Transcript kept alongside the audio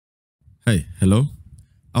Hey, hello.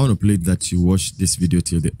 I want to plead that you watch this video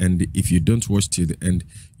till the end. If you don't watch till the end,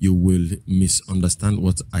 you will misunderstand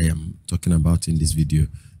what I am talking about in this video.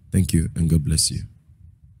 Thank you and God bless you.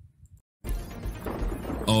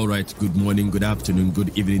 All right, good morning, good afternoon,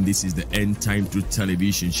 good evening. This is the End Time Truth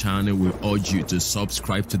Television channel. We urge you to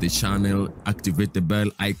subscribe to the channel, activate the bell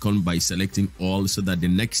icon by selecting all so that the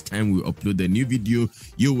next time we upload a new video,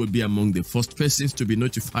 you will be among the first persons to be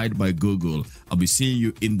notified by Google. I'll be seeing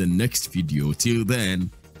you in the next video. Till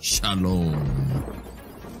then, shalom.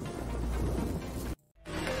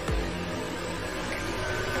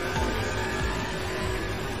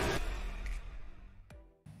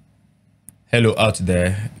 Hello out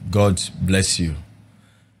there. God bless you.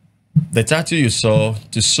 The title you saw,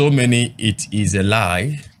 to so many it is a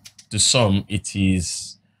lie. To some it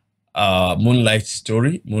is a moonlight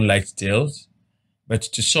story, moonlight tales. But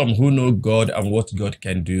to some who know God and what God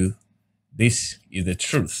can do, this is the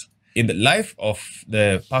truth. In the life of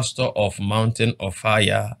the pastor of Mountain of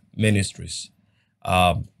Fire Ministries,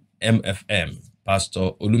 M.F.M,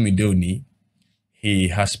 Pastor Olumide, he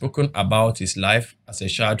has spoken about his life as a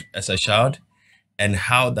child, and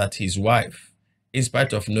how that his wife, in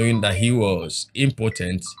spite of knowing that he was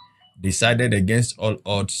impotent, decided against all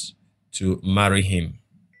odds to marry him.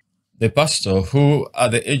 The pastor, who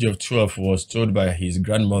at the age of 12 was told by his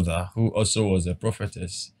grandmother, who also was a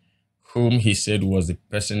prophetess, whom he said was the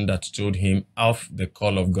person that told him of the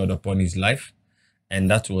call of God upon his life,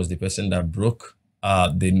 and that was the person that broke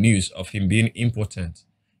the news of him being impotent,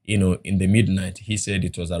 in the midnight. He said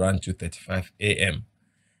it was around 2:35 a.m.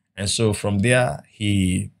 And so from there,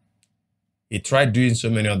 he tried doing so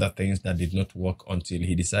many other things that did not work until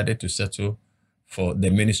he decided to settle for the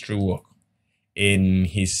ministry work. In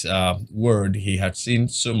his word, he had seen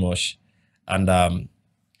so much. And,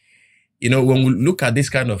 when we look at this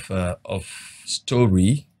kind of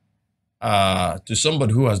story, to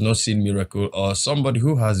somebody who has not seen miracle, or somebody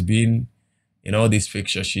who has been in all these fake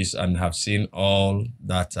churches and have seen all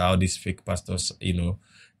that, how these fake pastors,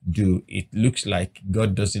 do, it looks like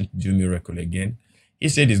God doesn't do miracle again. He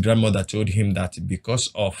said his grandmother told him that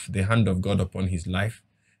because of the hand of God upon his life,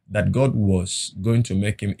 that God was going to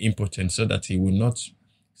make him impotent so that he would not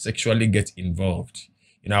sexually get involved.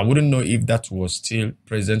 I wouldn't know if that was still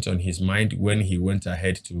present on his mind when he went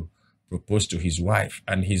ahead to propose to his wife.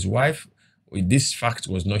 And his wife, this fact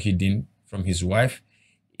was not hidden from his wife,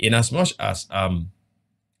 in as much as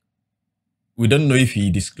we don't know if he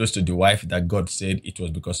disclosed to the wife that God said it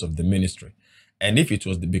was because of the ministry. And if it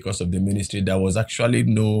was because of the ministry, there was actually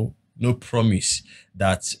no promise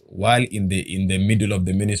that while in the middle of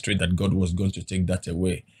the ministry that God was going to take that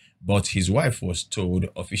away. But his wife was told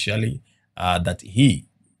officially that he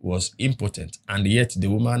was impotent, and yet the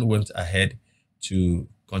woman went ahead to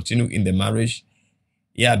continue in the marriage.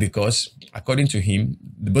 Yeah, because according to him,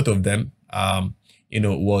 the both of them, they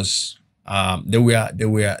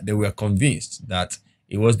were convinced that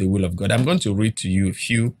it was the will of God. I'm going to read to you a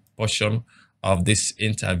few portions of this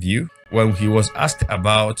interview. When he was asked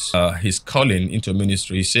about his calling into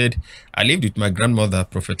ministry, he said, "I lived with my grandmother,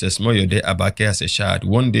 Prophetess Moyode Abake, as a child.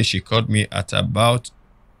 One day she called me at about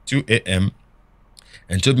 2 a.m.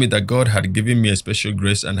 and told me that God had given me a special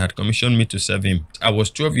grace and had commissioned me to serve him. I was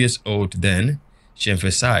 12 years old then. She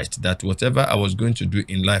emphasized that whatever I was going to do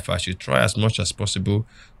in life, I should try as much as possible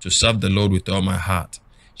to serve the Lord with all my heart.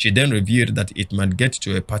 She then revealed that it might get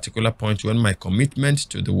to a particular point when my commitment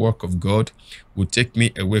to the work of God would take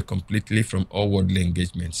me away completely from all worldly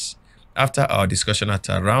engagements. After our discussion at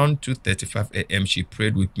around 2:35 a.m., she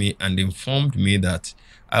prayed with me and informed me that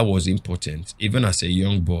I was impotent, even as a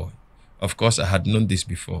young boy. Of course, I had known this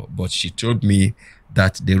before, but she told me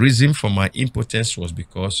that the reason for my impotence was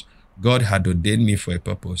because God had ordained me for a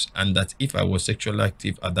purpose, and that if I was sexually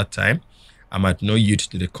active at that time, I might not yield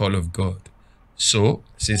to the call of God. So,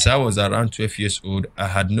 since I was around 12 years old, I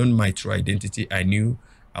had known my true identity. I knew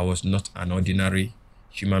I was not an ordinary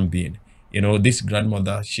human being." This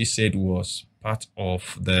grandmother, she said, was part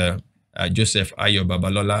of the Joseph Ayo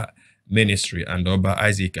Babalola ministry, and Oba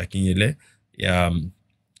Isaac Akinyele,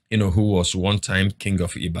 who was one time king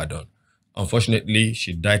of Ibadan. Unfortunately,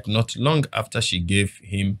 she died not long after she gave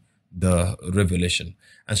him the revelation.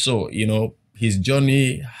 And so, his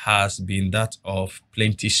journey has been that of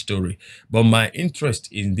plenty story. But my interest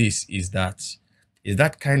in this is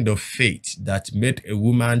that kind of faith that made a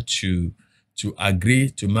woman to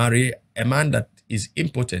agree to marry a man that is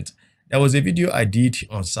impotent. There was a video I did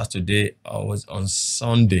on Saturday, or was on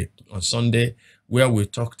Sunday, where we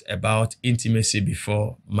talked about intimacy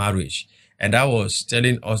before marriage. And I was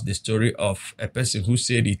telling us the story of a person who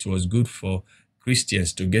said it was good for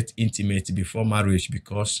Christians to get intimate before marriage,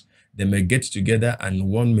 because they may get together and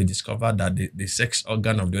one may discover that the sex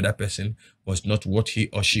organ of the other person was not what he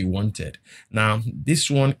or she wanted. Now, this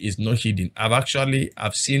one is not hidden.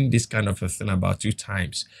 I've seen this kind of a thing about 2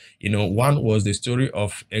 times. One was the story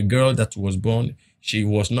of a girl that was born. She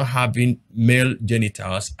was not having male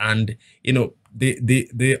genitals, and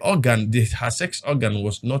the organ, her sex organ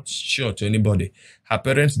was not sure to anybody. Her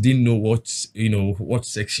parents didn't know what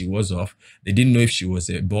sex she was of. They didn't know if she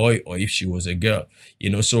was a boy or if she was a girl.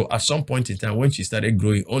 So at some point in time when she started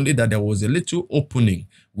growing, only that there was a little opening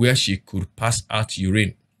where she could pass out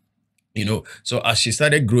urine. So as she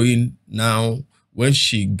started growing now, when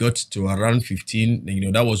she got to around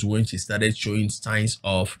 15, that was when she started showing signs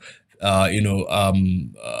of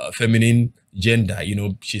feminine gender.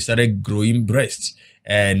 She started growing breasts,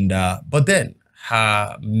 and but then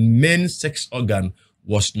her main sex organ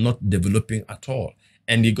was not developing at all,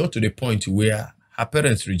 and it got to the point where her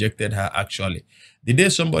parents rejected her. Actually, the day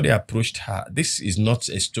somebody approached her, this is not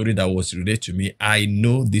a story that was related to me. I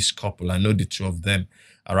know this couple. I know the two of them.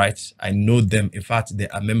 All right, I know them. In fact, they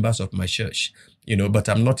are members of my church. But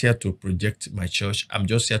I'm not here to project my church. I'm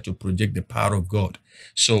just here to project the power of God.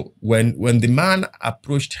 So when the man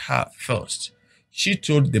approached her first, she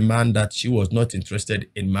told the man that she was not interested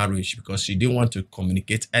in marriage because she didn't want to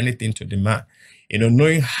communicate anything to the man.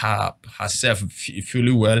 Knowing herself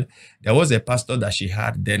fully well, there was a pastor that she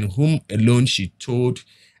had then whom alone she told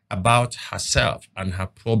about herself and her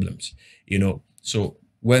problems. So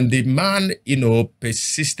when the man,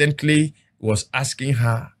 persistently was asking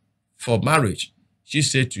her for marriage, she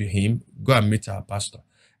said to him, go and meet our pastor.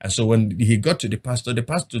 And so when he got to the pastor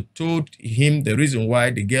told him the reason why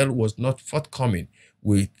the girl was not forthcoming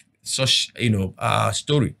with such,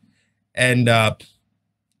 story. And the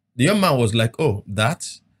young man was like, oh, that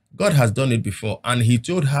God has done it before. And he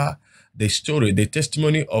told her the story, the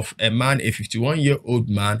testimony of a man, a 51-year-old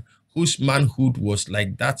man, whose manhood was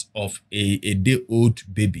like that of a day-old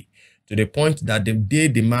baby, to the point that the day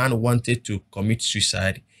the man wanted to commit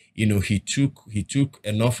suicide, he took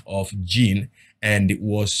enough of gin and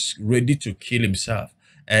was ready to kill himself.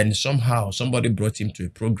 And somehow somebody brought him to a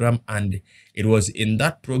program, and it was in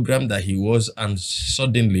that program that he was, and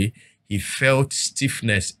suddenly he felt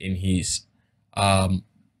stiffness in his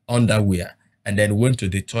underwear, and then went to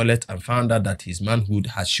the toilet and found out that his manhood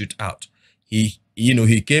had shot out. He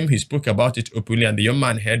came, he spoke about it openly, and the young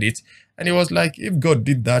man heard it, and he was like, if God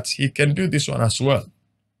did that, he can do this one as well.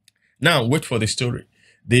 Now, wait for the story.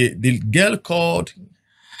 The girl called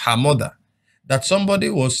her mother that somebody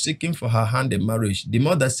was seeking for her hand in marriage. The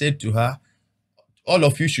mother said to her, all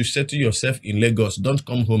of you should settle yourself in Lagos. Don't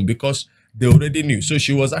come home, because they already knew. So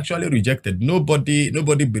she was actually rejected. Nobody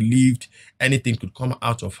believed anything could come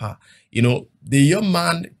out of her. The young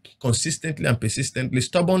man consistently and persistently,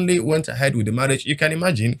 stubbornly went ahead with the marriage. You can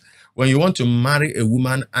imagine when you want to marry a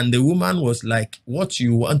woman and the woman was like, what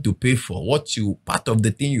you want to pay for, part of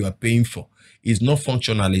the thing you are paying for is not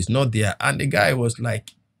functional, is not there. And the guy was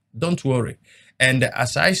like, don't worry. And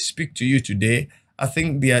as I speak to you today, I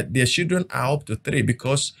think their children are up to 3,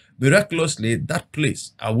 because miraculously that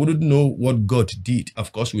place, I wouldn't know what God did.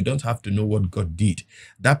 Of course, we don't have to know what God did.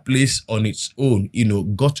 That place on its own,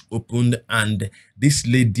 got opened, and this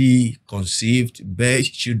lady conceived, bare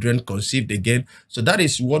children, conceived again. So that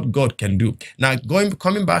is what God can do. Now,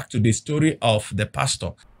 coming back to the story of the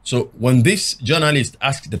pastor. So when this journalist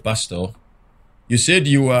asked the pastor, you said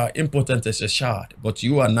you were impotent as a child, but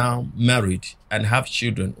you are now married and have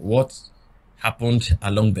children. What happened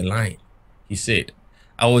along the line? He said,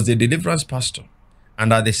 I was a deliverance pastor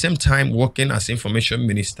and at the same time working as information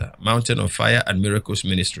minister, Mountain of Fire and Miracles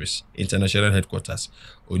Ministries, International Headquarters,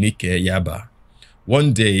 Onike, Yaba.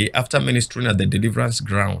 One day, after ministering at the deliverance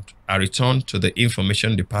ground, I returned to the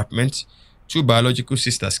information department. 2 biological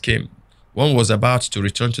sisters came. One was about to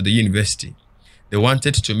return to the university. They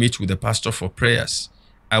wanted to meet with the pastor for prayers.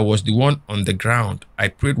 I was the one on the ground. I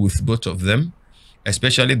prayed with both of them,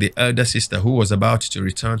 especially the elder sister who was about to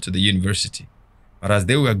return to the university. But as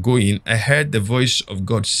they were going, I heard the voice of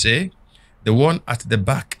God say, the one at the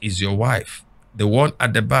back is your wife. The one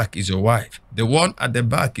at the back is your wife. The one at the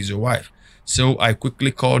back is your wife. So I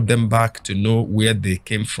quickly called them back to know where they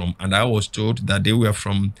came from, and I was told that they were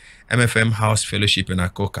from M.F.M House Fellowship in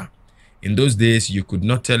Akoka. In those days, you could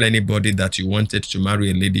not tell anybody that you wanted to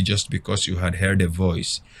marry a lady just because you had heard a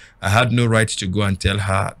voice. I had no right to go and tell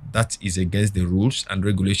her that is against the rules and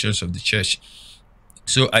regulations of the church.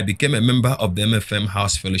 So I became a member of the M.F.M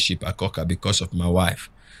House Fellowship Akoka because of my wife.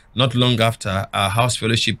 Not long after, our house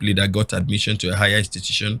fellowship leader got admission to a higher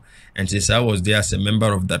institution, and since I was there as a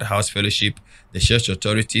member of that house fellowship, the church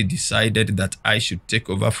authority decided that I should take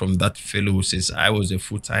over from that fellow since I was a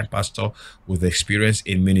full-time pastor with experience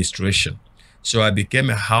in ministration. So I became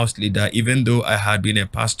a house leader even though I had been a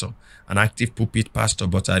pastor, an active pulpit pastor,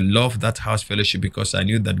 but I loved that house fellowship because I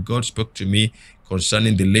knew that God spoke to me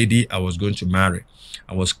concerning the lady I was going to marry.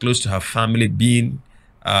 I was close to her family, being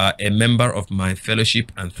a member of my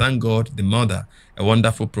fellowship, and thank God the mother, a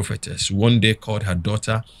wonderful prophetess, one day called her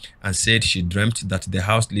daughter and said she dreamt that the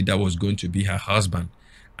house leader was going to be her husband.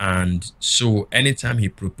 And so anytime he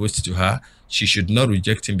proposed to her, she should not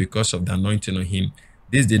reject him because of the anointing on him.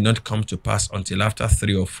 This did not come to pass until after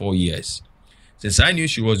 3 or 4 years. Since I knew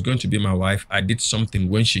she was going to be my wife, I did something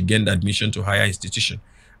when she gained admission to higher institution.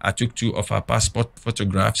 I took 2 of her passport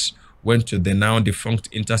photographs, went to the now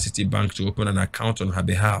defunct Intercity Bank to open an account on her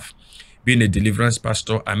behalf. Being a deliverance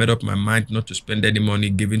pastor, I made up my mind not to spend any money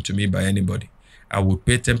given to me by anybody. I would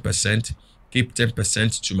pay 10%, keep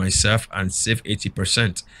 10% to myself, and save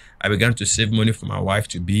 80%. I began to save money for my wife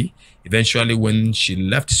to be. Eventually, when she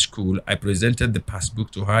left school, I presented the passbook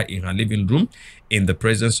to her in her living room in the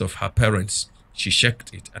presence of her parents. She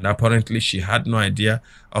checked it, and apparently she had no idea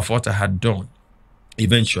of what I had done.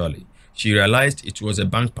 Eventually, she realized it was a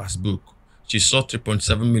bank passbook. She saw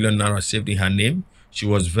 3.7 million naira saved in her name. She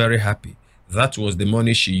was very happy. That was the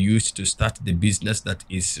money she used to start the business that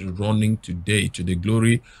is running today, to the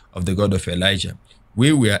glory of the God of Elijah.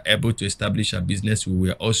 We were able to establish a business. We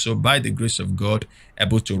were also, by the grace of God,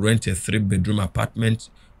 able to rent a 3-bedroom apartment.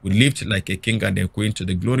 We lived like a king and a queen to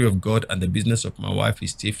the glory of God, and the business of my wife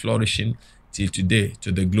is still flourishing till today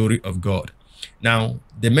to the glory of God. Now,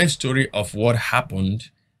 the main story of what happened,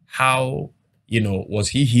 how, was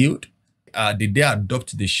he healed? Did they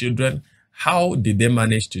adopt the children? How did they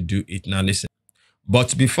manage to do it? Now listen.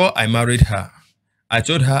 But before I married her, I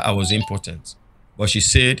told her I was impotent. But she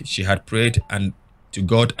said she had prayed to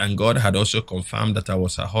God, and God had also confirmed that I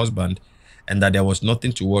was her husband and that there was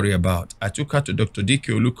nothing to worry about. I took her to Dr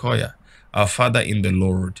Olukoya, our father in the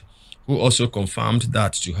Lord, who also confirmed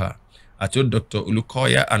that to her. I told Dr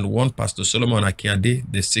Olukoya and one Pastor Solomon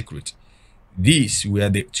Akinade the secret. These were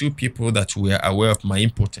the 2 people that were aware of my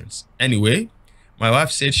impotence. Anyway, my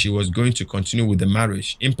wife said she was going to continue with the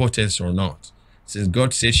marriage, impotence or not, since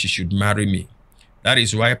God said she should marry me. That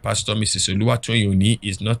is why Pastor Mrs. Oluwatoyin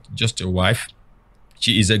is not just a wife.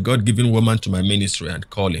 She is a God-given woman to my ministry and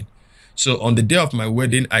calling. So on the day of my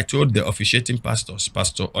wedding, I told the officiating pastors,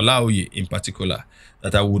 Pastor Olukoya in particular,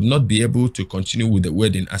 that I would not be able to continue with the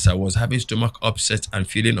wedding as I was having stomach upset and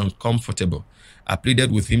feeling uncomfortable. I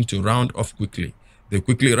pleaded with him to round off quickly. They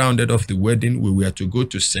quickly rounded off the wedding. We were to go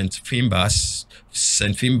to St. Finbar's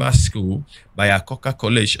School by Akoka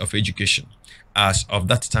College of Education. As of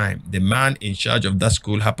that time, the man in charge of that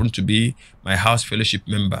school happened to be my house fellowship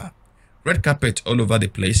member. Red carpet all over the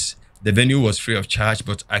place. The venue was free of charge,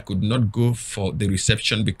 but I could not go for the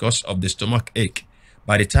reception because of the stomach ache.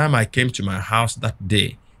 By the time I came to my house that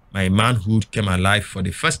day, my manhood came alive for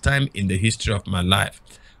the first time in the history of my life.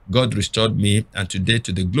 God restored me, and today,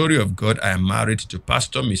 to the glory of God, I am married to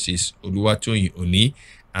Pastor Mrs. Oluwatoyin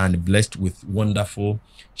and blessed with wonderful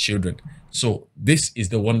children. So this is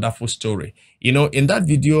the wonderful story. In that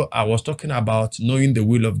video, I was talking about knowing the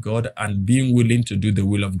will of God and being willing to do the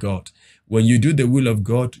will of God. When you do the will of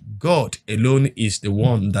God, God alone is the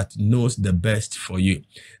one that knows the best for you.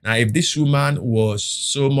 Now, if this woman was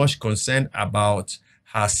so much concerned about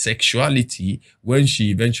her sexuality when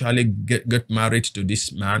she eventually get married to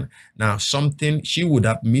this man, now something she would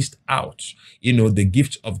have missed out, the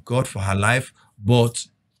gift of God for her life. But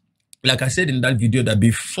like I said in that video, that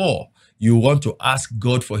before you want to ask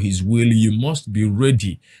God for his will, you must be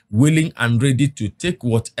ready, willing and ready to take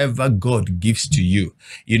whatever God gives to you.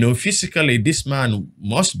 Physically, this man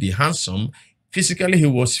must be handsome. Physically, he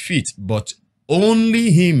was fit, but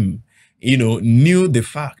only him, knew the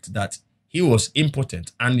fact that he was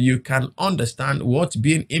impotent. And you can understand what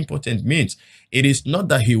being impotent means. It is not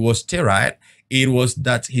that he was sterile. It was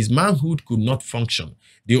that his manhood could not function.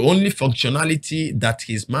 The only functionality that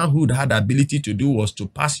his manhood had ability to do was to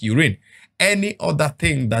pass urine. Any other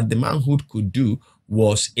thing that the manhood could do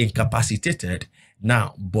was incapacitated.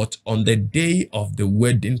 Now, but on the day of the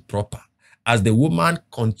wedding proper, as the woman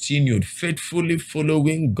continued faithfully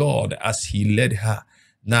following God as he led her,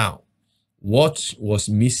 now, what was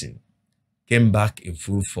missing came back in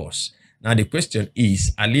full force. Now, the question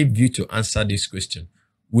is, I leave you to answer this question.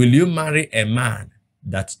 Will you marry a man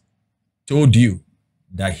that told you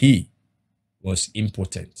that he was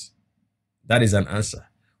impotent? That is an answer.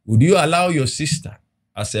 Would you allow your sister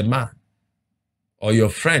as a man or your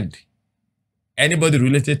friend, anybody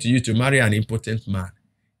related to you, to marry an impotent man,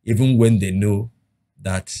 even when they know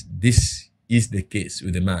that this is the case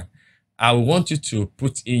with the man. I want you to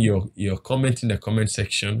put in your comment in the comment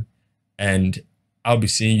section, and I'll be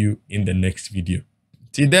seeing you in the next video.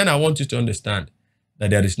 Till then, I want you to understand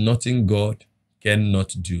that there is nothing God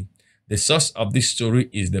cannot do. The source of this story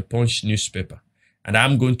is the Punch newspaper, and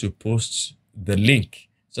I'm going to post the link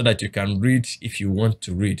so that you can read, if you want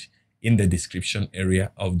to read, in the description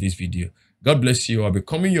area of this video. God bless you. I'll be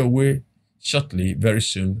coming your way shortly, very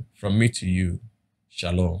soon, from me to you.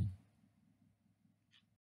 Shalom.